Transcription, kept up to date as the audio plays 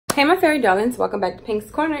Hey my fairy darlings, welcome back to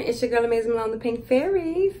Pink's Corner. It's your girl Amaz'yn on the Pink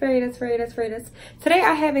Fairy. Fairy. Today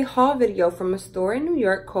I have a haul video from a store in New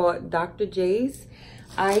York called Dr. J's.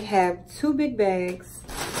 I have two big bags,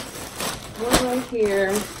 one right here,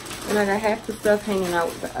 and I got half the stuff hanging out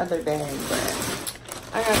with the other bag. But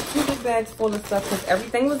I got two big bags full of stuff because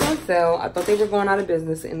everything was on sale. I thought they were going out of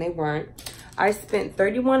business and they weren't. I spent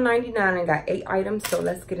 $31.99 and got 8 items, so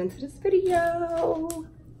let's get into this video.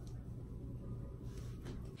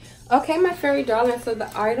 Okay, my fairy darling, so the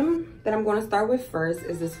item that I'm going to start with first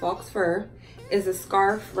is this fox fur. It's a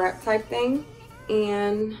scarf wrap type thing,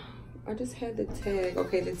 and I just had the tag.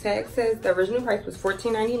 Okay, the tag says the original price was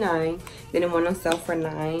 $14.99, then it went on sale for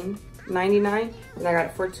 $9.99, and I got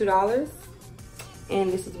it for $2.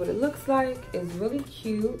 And this is what it looks like. It's really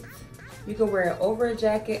cute. You can wear it over a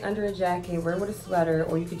jacket, under a jacket, wear it with a sweater,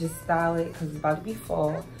 or you could just style it because it's about to be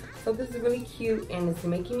fall. So this is really cute and it's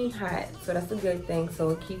making me hot, so that's a good thing.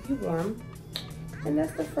 So it'll keep you warm. And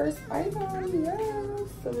that's the first item, yes.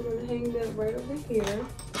 So we're gonna hang that right over here.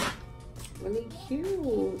 Really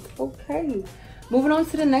cute. Okay, moving on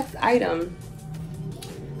to the next item.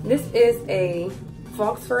 This is a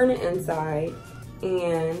fox fur on the inside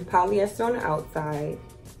and polyester on the outside.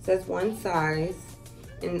 It says one size.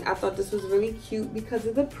 And I thought this was really cute because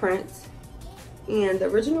of the print. And the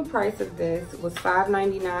original price of this was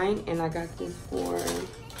 $5.99, and I got this for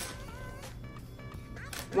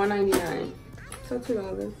 $1.99, so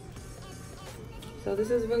 $2. So this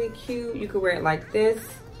is really cute. You could wear it like this,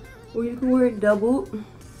 or you could wear it double.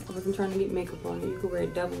 I wasn't trying to get makeup on it. You could wear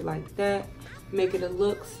it double like that, make it a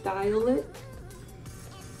look, style it.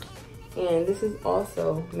 And this is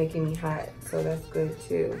also making me hot, so that's good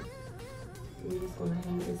too. I'm just gonna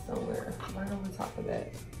hang this somewhere right over top of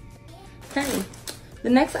that. Okay, the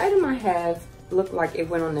next item I have looked like it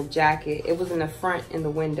went on the jacket. It was in the front in the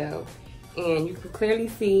window, and you could clearly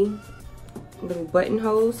see little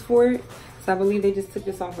buttonholes for it. So I believe they just took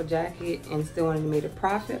this off a jacket and still wanted to make a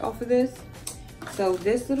profit off of this. So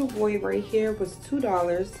this little boy right here was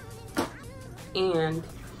 $2, and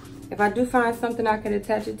if I do find something I could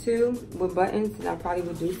attach it to with buttons, then I probably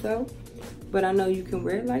would do so. But I know you can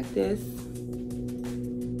wear it like this.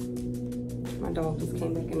 My dog just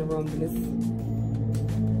came back in the room.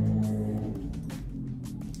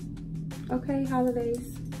 Okay,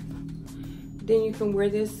 holidays. Then you can wear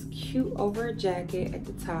this cute over a jacket at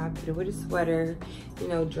the top, put it with a sweater, you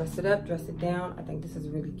know, dress it up, dress it down. I think this is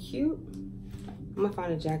really cute. I'm gonna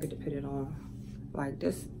find a jacket to put it on. Like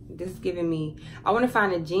this giving me, I wanna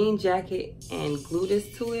find a jean jacket and glue this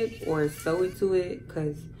to it or sew it to it,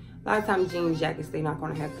 because a lot of times jean jackets, they're not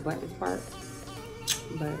gonna have the buttons part.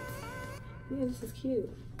 But yeah, this is cute.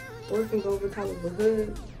 Or it can go over top of the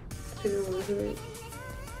hood, put it on the hood.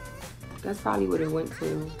 That's probably what it went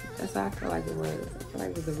to. That's what I feel like it was. I feel like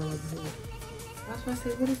it was the wrong hood. I was trying to say,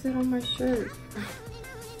 what is that on my shirt?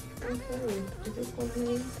 Okay, is this one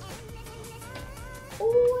here?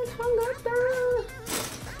 Oh, it's hung up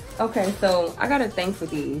there. Okay, so I got a thing for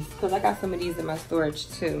these because I got some of these in my storage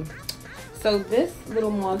too. So this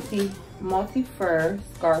little multi-fur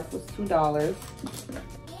scarf was $2.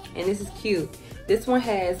 And this is cute. This one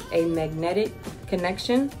has a magnetic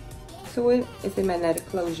connection to it. It's a magnetic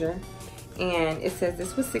closure. And it says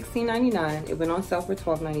this was $16.99. It went on sale for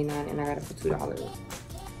 $12.99, and I got it for $2.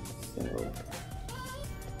 So,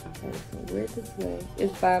 okay, so where's this way?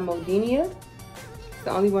 It's by Modenia. It's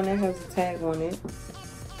the only one that has a tag on it.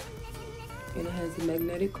 And it has a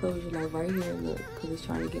magnetic closure, like right here, look, because it's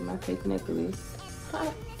trying to get my fake necklace.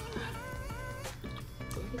 Look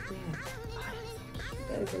at that.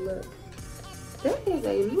 That is a look. That is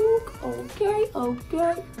a look. Okay,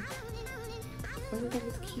 okay. Oh, that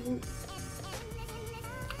is cute.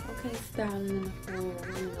 Okay, styling in the fall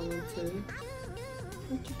and the winter.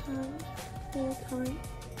 Winter time, fall time,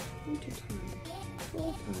 winter time,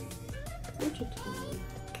 fall time, winter time.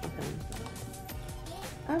 Okay.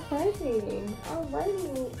 Alrighty. Oh,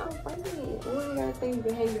 I got things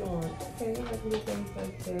to hang it on. Okay, I can do things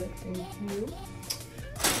like that. Thank you.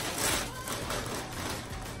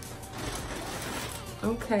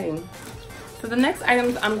 Okay, so the next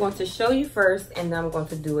items I'm going to show you first, and then I'm going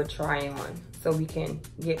to do a try on so we can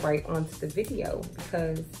get right onto the video,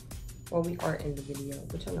 because, well, we are in the video,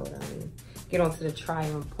 but you know what I mean. Get onto the try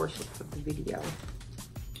on portion of the video.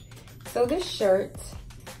 So this shirt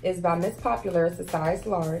is by Miss Popular. It's a size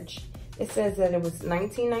large. It says that it was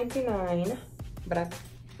 $19.99, but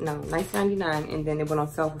 $19.99, and then it went on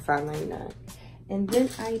sale for $5.99. And then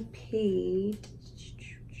I paid,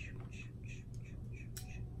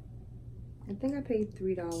 I think I paid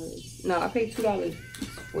 $3. No, I paid $2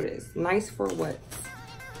 for this. Nice for what?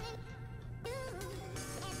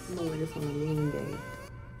 I'm gonna wear this on a mean day.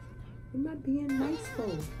 What am I being nice for?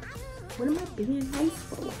 What am I being nice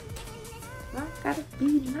for? I gotta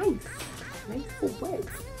be nice. Nice for what?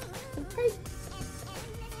 Okay.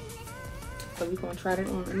 So we're gonna try that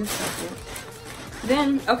on in a second.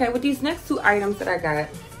 Then, okay, with these next two items that I got,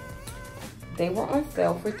 they were on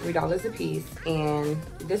sale for $3 a piece, and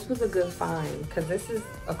this was a good find because this is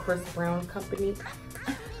a Chris Brown company,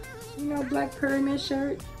 you know, black pyramid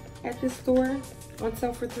shirt at this store on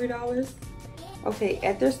sale for $3. Okay,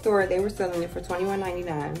 at their store they were selling it for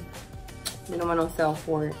 $21.99. Then it went on sale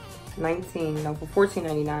for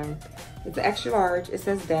 $14.99. It's an extra large. It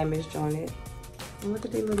says damaged on it. And look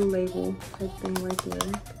at the little label type thing right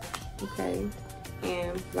there. Okay.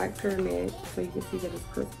 And black pyramid, so you can see that it's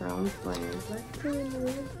Chris Brown's brand. Black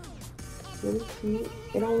pyramid. Really cute.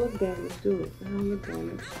 It don't look damaged, do it? It don't look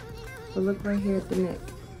damaged. But look right here at the neck.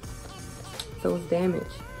 So it's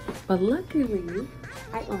damaged. But luckily,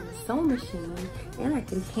 I own a sewing machine and I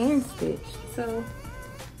can hand stitch. So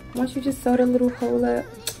once you just sew the little hole up,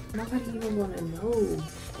 nobody even gonna know.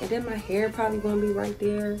 And then my hair probably gonna be right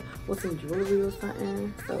there with some jewelry or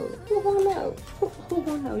something. So who gonna know? Who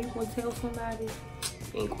gonna know? You gonna tell somebody?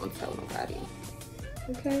 You ain't gonna tell nobody.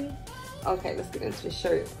 Okay? Okay, let's get into the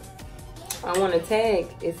shirt. On the tag,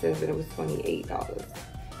 it says that it was $28.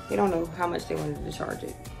 They don't know how much they wanted to charge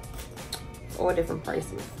it. It's all different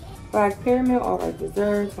prices. Black pyramid, all rights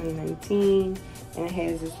reserved, 2019. And it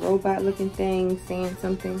has this robot looking thing saying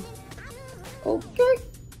something. Okay.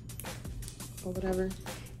 Or whatever.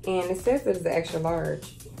 And it says that it's an extra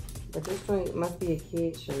large. But this joint must be a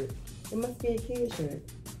kid shirt. It must be a kid shirt.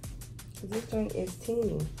 Because this joint is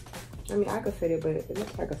teeny. I mean, I could fit it, but it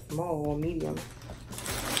looks like a small or medium.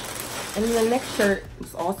 And then the next shirt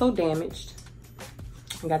was also damaged.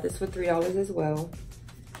 I got this for $3 as well.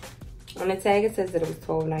 On the tag, it says that it was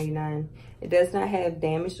 $12.99. It does not have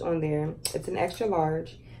damage on there. It's an extra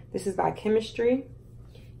large. This is by Chemistry.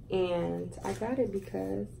 And I got it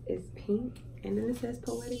because it's pink. And then it says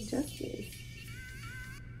Poetic Justice.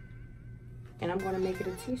 And I'm going to make it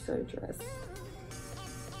a t-shirt dress.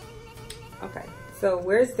 Okay. So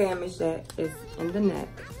where it's damaged at is in the neck.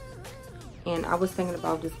 And I was thinking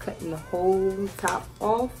about just cutting the whole top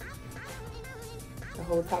off. The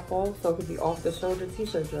whole top off so it could be off the shoulder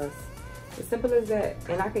t-shirt dress. As simple as that.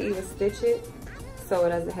 And I could even stitch it so it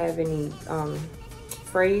doesn't have any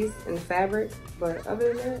frays in the fabric. But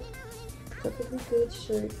other than that, perfectly good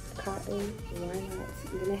shirt, cotton, why not?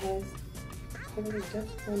 And then it has Poetic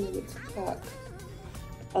Justice on it with Tupac,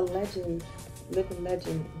 a legend, living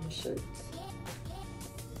legend in the shirt.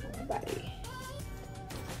 Alrighty.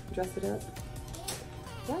 Dress it up.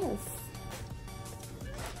 Yes.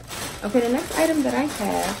 Okay, the next item that I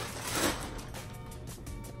have,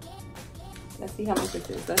 let's see how much this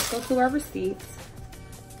is. Let's go to our receipts.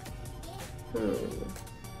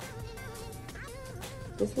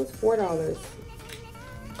 This was $4.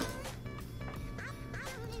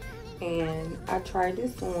 And I tried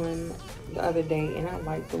this on the other day and I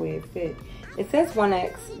liked the way it fit. It says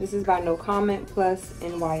 1X. This is by No Comment Plus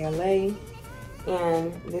NYLA.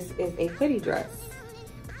 And this is a hoodie dress.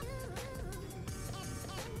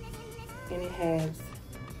 And it has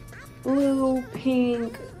blue,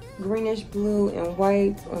 pink, greenish blue, and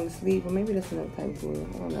white on the sleeve. Or maybe that's another type of blue.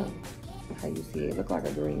 I don't know how you see it. It looks like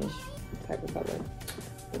a greenish type of color.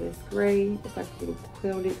 But it's gray. It's like a little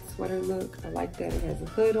quilted sweater look. I like that. It has a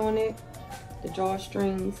hood on it, the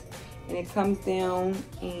drawstrings, and it comes down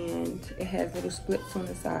and it has little splits on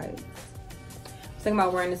the sides. I was thinking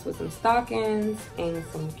about wearing this with some stockings and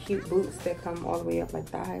some cute boots that come all the way up like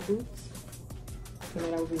thigh-high boots. You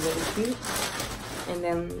know, that would be really cute. And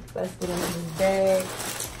then let's get into this bag.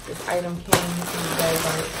 This item came in the bag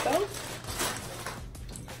by itself.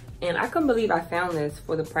 And I couldn't believe I found this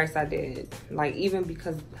for the price I did. Like, even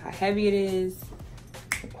because of how heavy it is,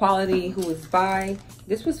 the quality, who it's by.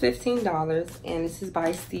 This was $15, and this is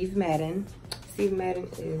by Steve Madden. Steve Madden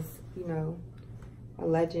is, you know, a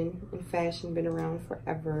legend in fashion, been around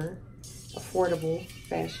forever. Affordable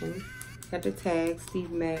fashion. Got the tag,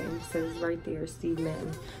 Steve Madden, says right there, Steve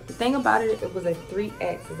Madden. The thing about it, it was a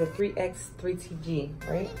 3X, it's a 3X 3TG,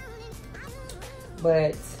 right?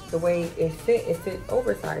 But the way it fit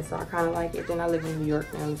oversized, so I kind of like it. Then I live in New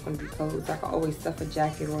York now, it's gonna be cold, so I can always stuff a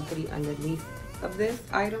jacket or a hoodie underneath of this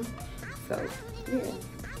item. So, yeah.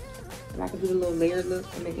 And I can do the little layered look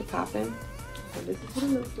and make it poppin'. So this is what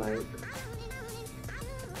it looks like.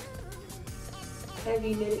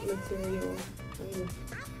 Heavy knitted material.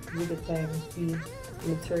 Read the tag and see the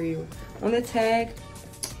material. On the tag,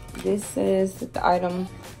 this says that the item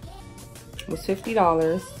was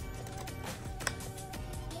 $50.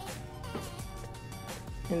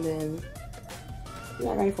 And then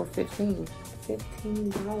yeah, I got it for $15.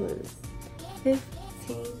 $15.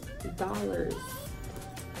 $15.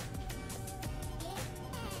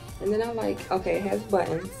 And then I like, okay, it has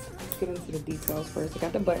buttons. Let's get into the details first. It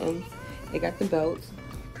got the buttons, it got the belt.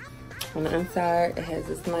 On the inside, it has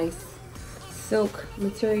this nice silk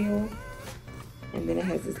material. And then it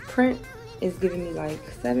has this print. It's giving me like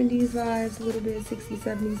 70s vibes, a little bit 60s,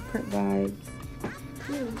 70s print vibes.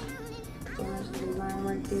 Yeah. So there's the line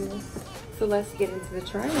right there. So let's get into the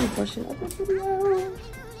try-on portion of the video.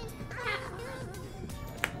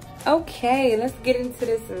 Okay, let's get into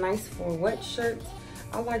this nice for wet shirt.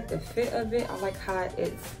 I like the fit of it. I like how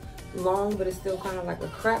it's long, but it's still kind of like a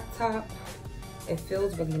crop top. It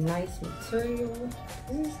feels really nice material.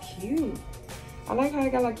 This is cute. I like how I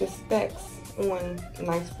got like the specs on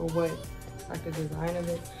nice for what. It's like the design of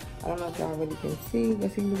it. I don't know if y'all really can see.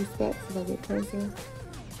 Let's see the specs if I get closer.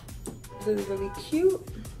 This is really cute.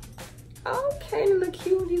 Okay, they look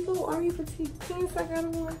cute. These little army fatigue pants I got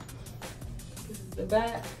on. This is the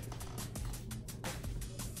back.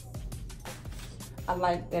 I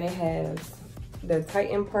like that it has the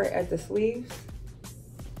tighten part at the sleeves.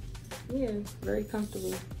 Yeah, very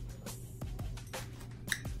comfortable.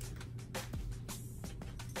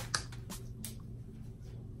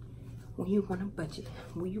 When you want a budget,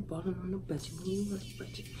 when you balling on the budget, when you want a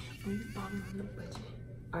budget, when you balling on the budget.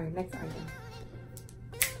 All right, next item.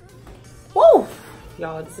 Woo!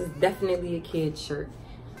 Y'all, this is definitely a kid's shirt.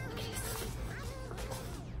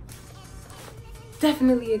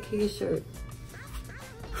 Definitely a kid's shirt.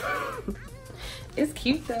 It's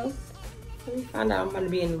cute though. Let me find out. I'm gonna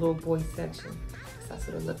be in the little boy section. That's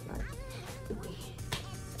what it looks like.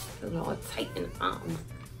 Feeling all tight in the arms.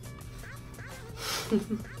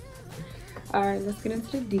 All right, let's get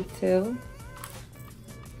into the detail.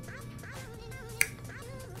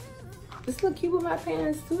 This look cute with my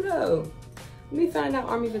pants too though. Let me find out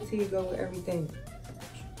army fatigue go with everything.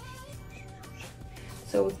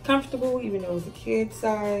 So it's comfortable even though it's a kid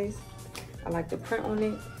size. I like the print on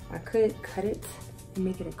it. I could cut it and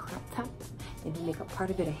make it a crop top and then make a part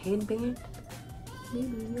of it a headband.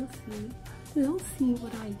 Maybe we'll see. We'll see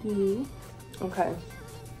what I do. Okay.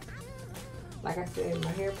 Like I said,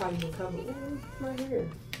 my hair probably gonna cover. Ooh, my hair.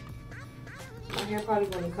 My hair probably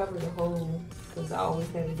gonna cover the whole because I always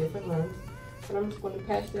have a different length. But I'm just gonna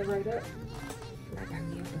patch that right up. And I got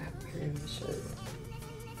me a black pair in the shirt.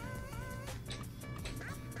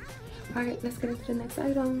 All right, let's get into the next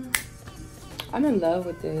item. I'm in love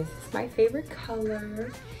with this. It's my favorite color.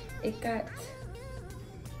 It got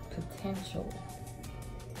potential.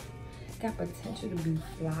 It got potential to be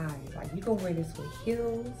fly. Like you can wear this with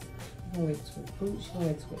heels, you can wear this with boots, you can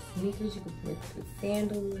wear this with sneakers, you can wear this with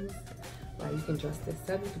sandals. Like you can dress this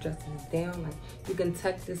up, you can dress this down. Like you can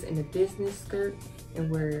tuck this in a business skirt and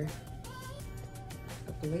wear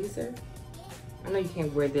a blazer. I know you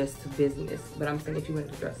can't wear this to business, but I'm saying if you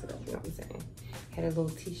wanted to dress it up, you know what I'm saying? Had a little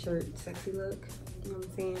t-shirt, sexy look, you know what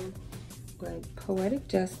I'm saying? But poetic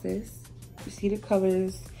justice. You see the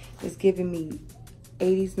colors, it's giving me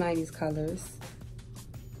 80s, 90s colors.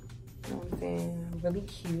 You know what I'm saying? Really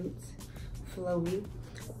cute, flowy.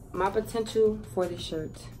 My potential for this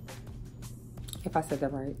shirt, if I said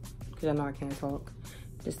that right, because I know I can't talk,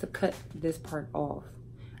 just to cut this part off.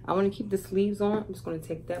 I want to keep the sleeves on. I'm just going to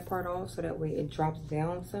take that part off so that way it drops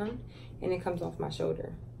down some and it comes off my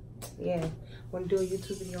shoulder. Yeah, I want to do a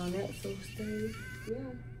YouTube video on that, so stay. Yeah.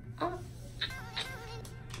 Ah.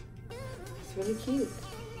 It's really cute.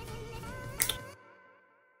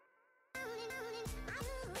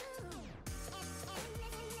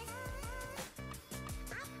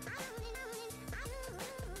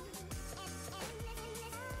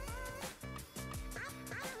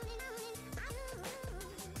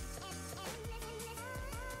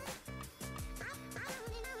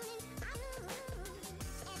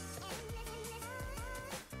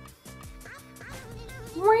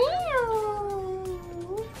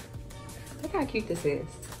 Look how cute this is.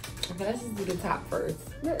 Okay, let's just do the top first.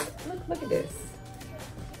 Look at this.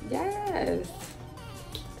 Yes.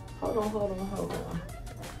 Hold on.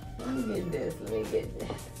 Let me get this.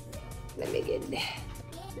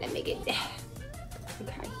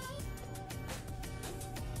 Okay.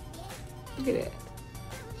 Look at that.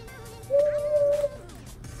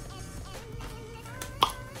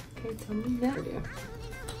 Okay, tell me better.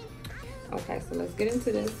 Okay, so let's get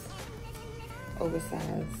into this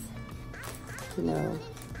oversized,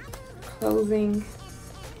 clothing.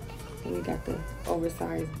 And we got the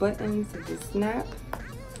oversized buttons that just snap.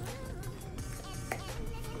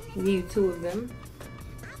 We use 2 of them.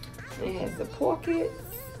 And it has the pockets.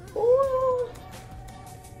 Ooh.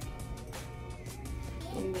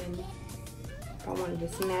 And and then if I wanted to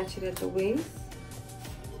snatch it at the waist,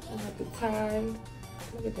 I have the tie.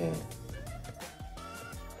 Look at that.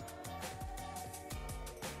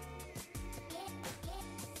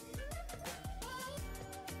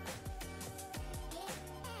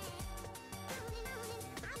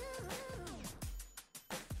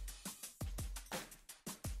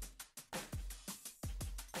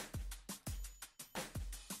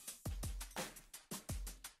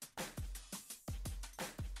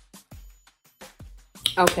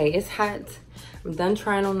 Okay, it's hot. I'm done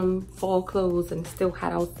trying on them fall clothes and it's still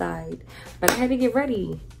hot outside. But I had to get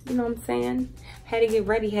ready. You know what I'm saying? Had to get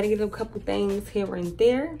ready. Had to get a couple things here and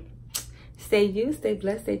there. Stay you, stay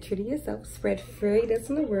blessed, stay true to yourself. Spread fairiness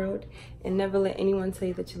in the world. And never let anyone tell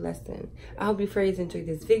you that you're less than. I hope you fairies enjoyed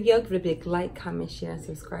this video. Give it a big like, comment, share, and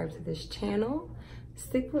subscribe to this channel.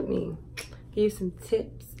 Stick with me. Give you some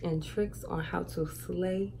tips and tricks on how to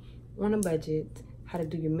slay on a budget. How to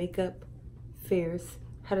do your makeup fierce.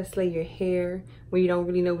 How to slay your hair when you don't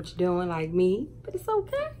really know what you're doing, like me, but it's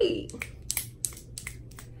okay.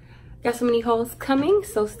 Got so many hauls coming,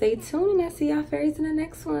 so stay tuned and I'll see y'all fairies in the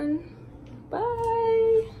next one.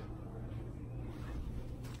 Bye.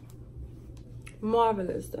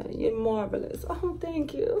 Marvelous, Dani. You're marvelous. Oh,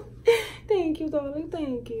 thank you. Thank you, darling.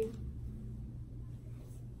 Thank you.